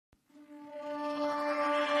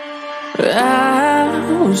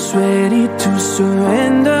I was ready to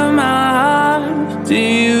surrender my heart to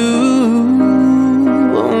you,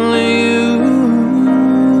 only you.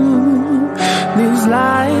 These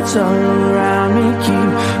lights all around me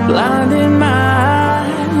keep blinding my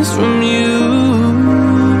eyes from you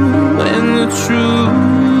and the truth.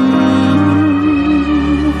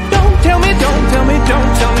 Don't tell me, don't tell me,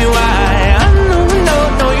 don't tell me why. I know, no,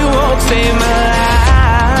 no, you won't save my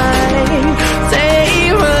life,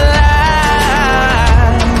 save my life.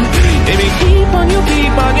 Baby, keep on, you're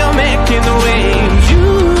making the waves. You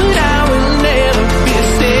and I will never be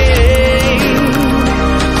safe,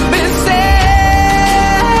 be safe.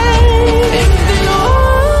 If the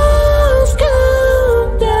walls come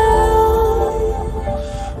down,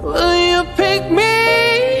 will you pick me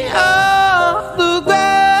off the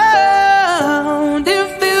ground? If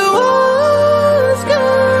the walls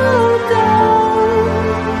come down,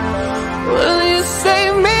 will you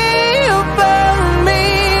save me or burn me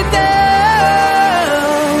down?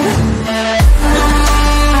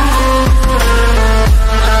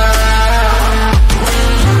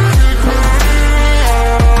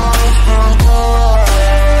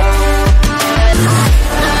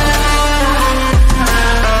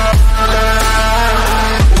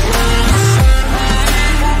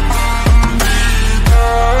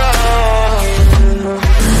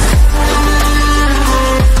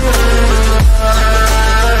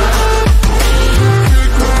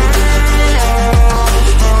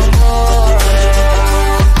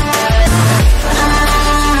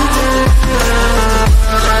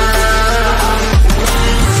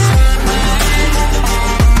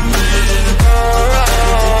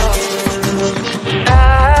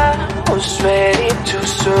 I was ready to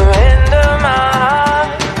surrender my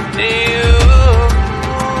heart to you,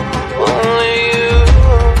 only you.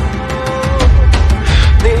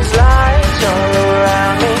 These lights all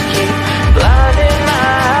around me keep blinding my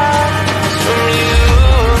eyes from you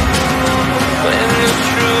and the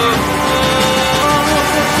truth.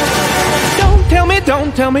 Don't tell me,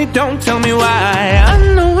 don't tell me, don't tell me why. I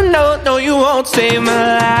know, no, no, you won't save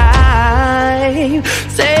my life,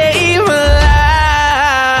 save my life.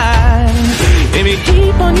 Baby,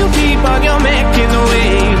 keep on, you're making the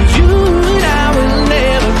waves. You and I will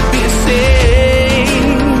never be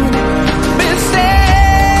safe, be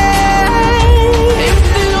safe. If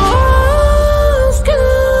the walls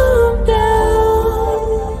come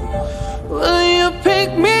down, will you pick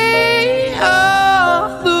me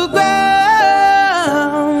off the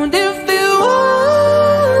ground? If the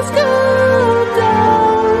walls come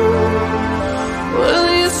down, will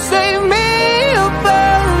you save me or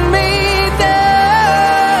burn me down?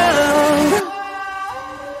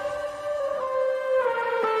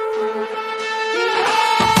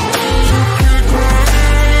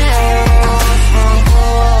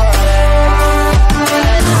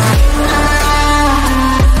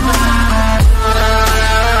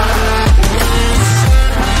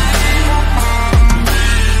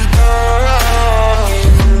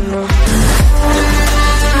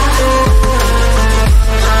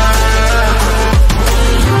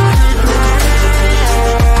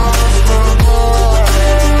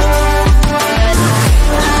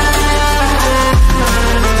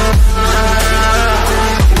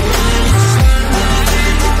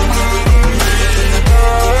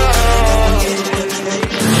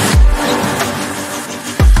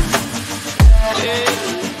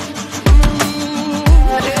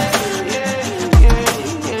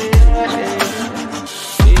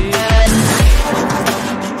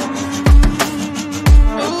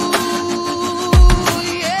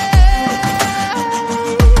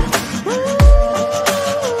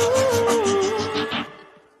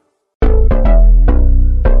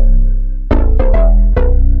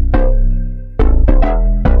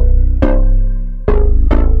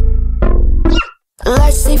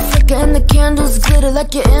 Lights they flicker and the candles glitter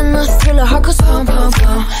like you're in a thriller. Heart goes pum pum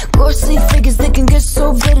pum. Ghostly figures they can get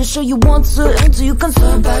so bitter. Show you want to until you can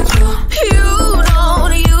turn back through. You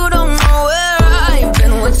don't know where I've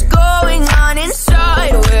been. What's going on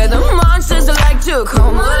inside? Where the monsters like to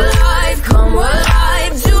come alive, come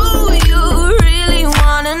alive. Do you really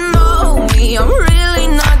wanna know me? I'm really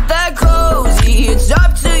not that cozy. It's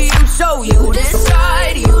up to you, so you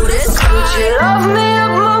decide, you decide. Could you love me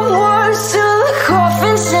up my words till the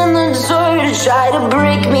coffin's in the dirt? Try to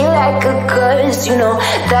break me like a curse, you know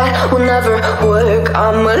that will never work.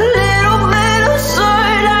 I'm a little bit absurd. I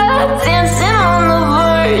like dancing on the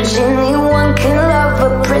verge. Anyone can love a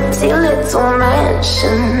pretty little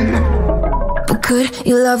mansion, but could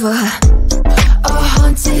you love a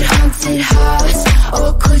haunted, haunted house?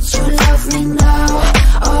 Or could you love me now?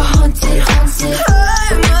 A haunted, haunted.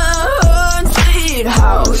 I'm a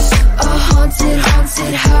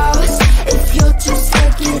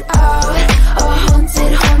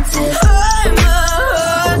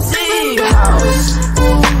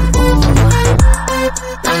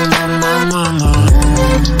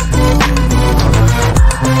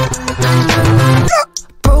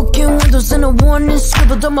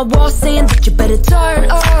on my wall saying that you better turn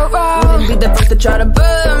around. Wouldn't be the first to try to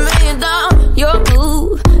burn me down. You're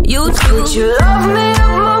blue, you too. Would you love me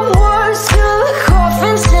at my worst? Till the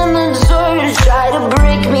coffins in the dirt try to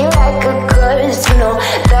break me like a curse. You know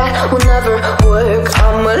that will never work.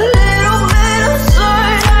 I'm a little bit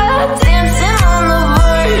absurd, dancing on the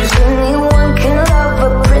verge. Anyone can love a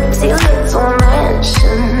pretty little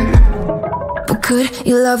mansion, but could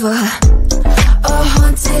you love a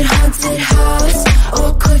haunted, haunted house?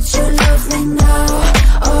 Or could you love me now?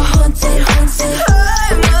 A haunted, haunted,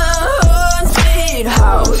 I'm a haunted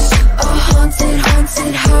house. A haunted,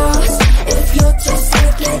 haunted house. If you're just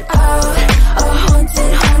looking out, a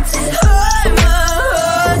haunted, haunted, I'm a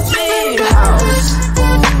haunted house.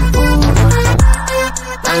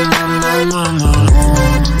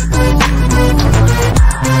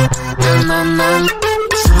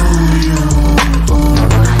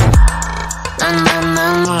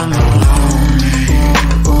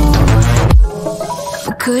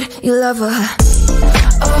 Could you love a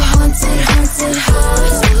haunted, haunted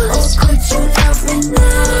house? Or could you love me now?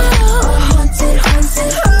 A haunted,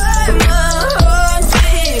 haunted, I'm a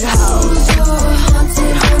haunted house. A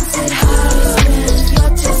haunted, haunted house.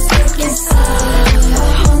 You're just looking sad. A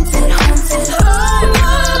haunted, haunted, I'm a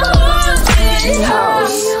haunted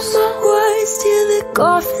house. So why steal the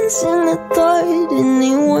coffins in the third?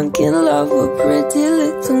 Anyone can love a pretty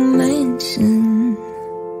little mansion.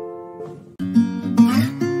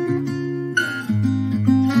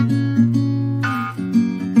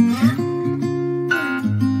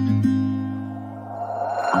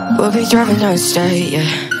 We'll be driving down the state, yeah.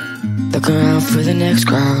 Looking around for the next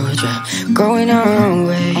crowd, yeah. Going our own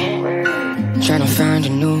way, trying to find a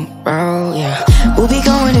new route, yeah. We'll be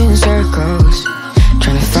going in circles,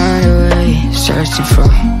 trying to find a way, searching for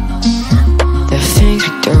the things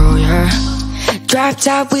we do, yeah. Drop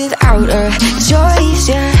top without a choice,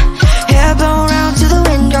 yeah. Hair blown round to the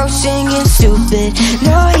window, singing stupid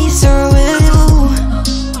noise. Or will you?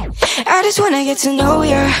 I just wanna get to know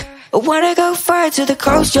ya. I wanna go far to the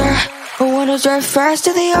coast, yeah. I wanna drive fast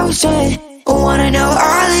to the ocean. I wanna know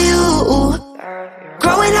all of you.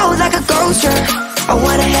 Growing old like a ghost, yeah. I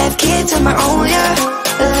wanna have kids of my own, yeah.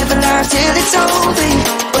 Live a life till it's over.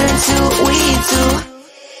 But until we do,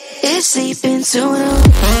 it's sleeping soon.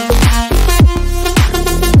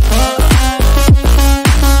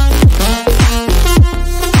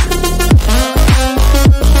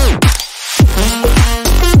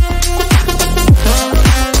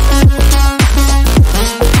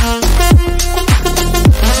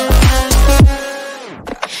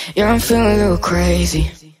 Yeah, I'm feeling a little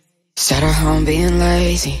crazy. Sat at home being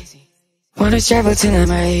lazy. Wanna travel till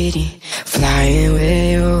I'm 80, flying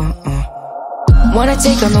with you. Wanna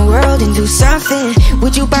take on the world and do something.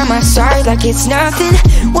 Would you by my side like it's nothing?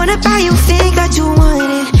 Wanna buy you things that you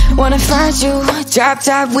wanted. Wanna find you, drop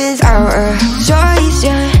top without a choice,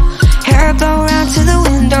 yeah. Hair blow round to the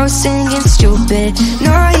window, singing stupid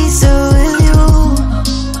noise. So with you,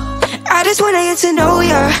 I just wanna get to know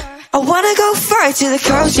ya. I wanna go far to the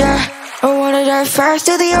coast, yeah. I wanna dive fast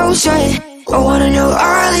to the ocean. I wanna know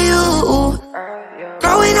all of you.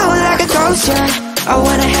 Growing old like a ghost, yeah. I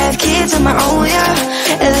wanna have kids of my own, yeah.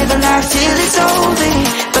 And live a life till it's over.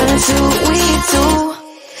 But until we do,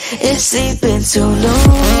 it's sleeping too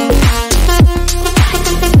long.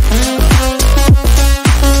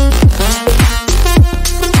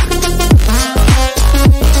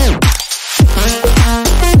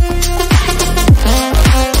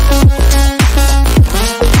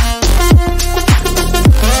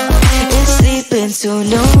 So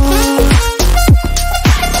no,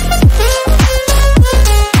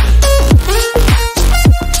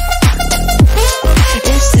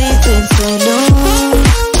 it's sleeping so long.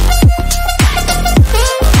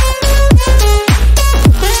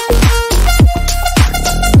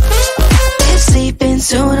 It's sleeping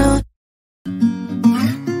so long.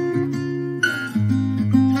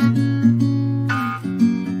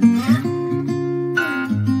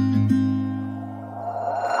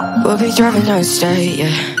 We'll be driving down the state,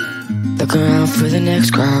 yeah. Looking around for the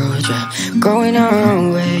next crowd, yeah. Going our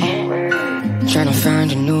own way, trying to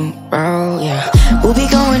find a new route, yeah. We'll be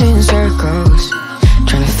going in circles,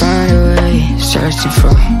 trying to find a way, searching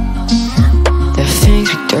for the things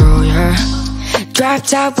we do, yeah. Drop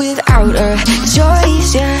top without a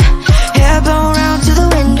choice, yeah. Hair blown round to the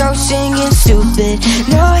window, singing stupid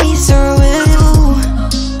noise. Or will you?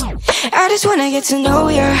 I just wanna get to know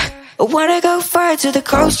ya. I wanna go far to the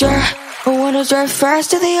coast, yeah. I wanna drive fast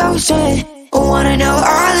to the ocean. I wanna know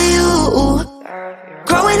all of you.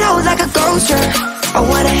 Growing old like a ghost, yeah. I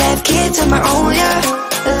wanna have kids of my own, yeah.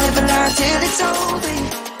 Live a life till it's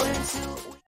over.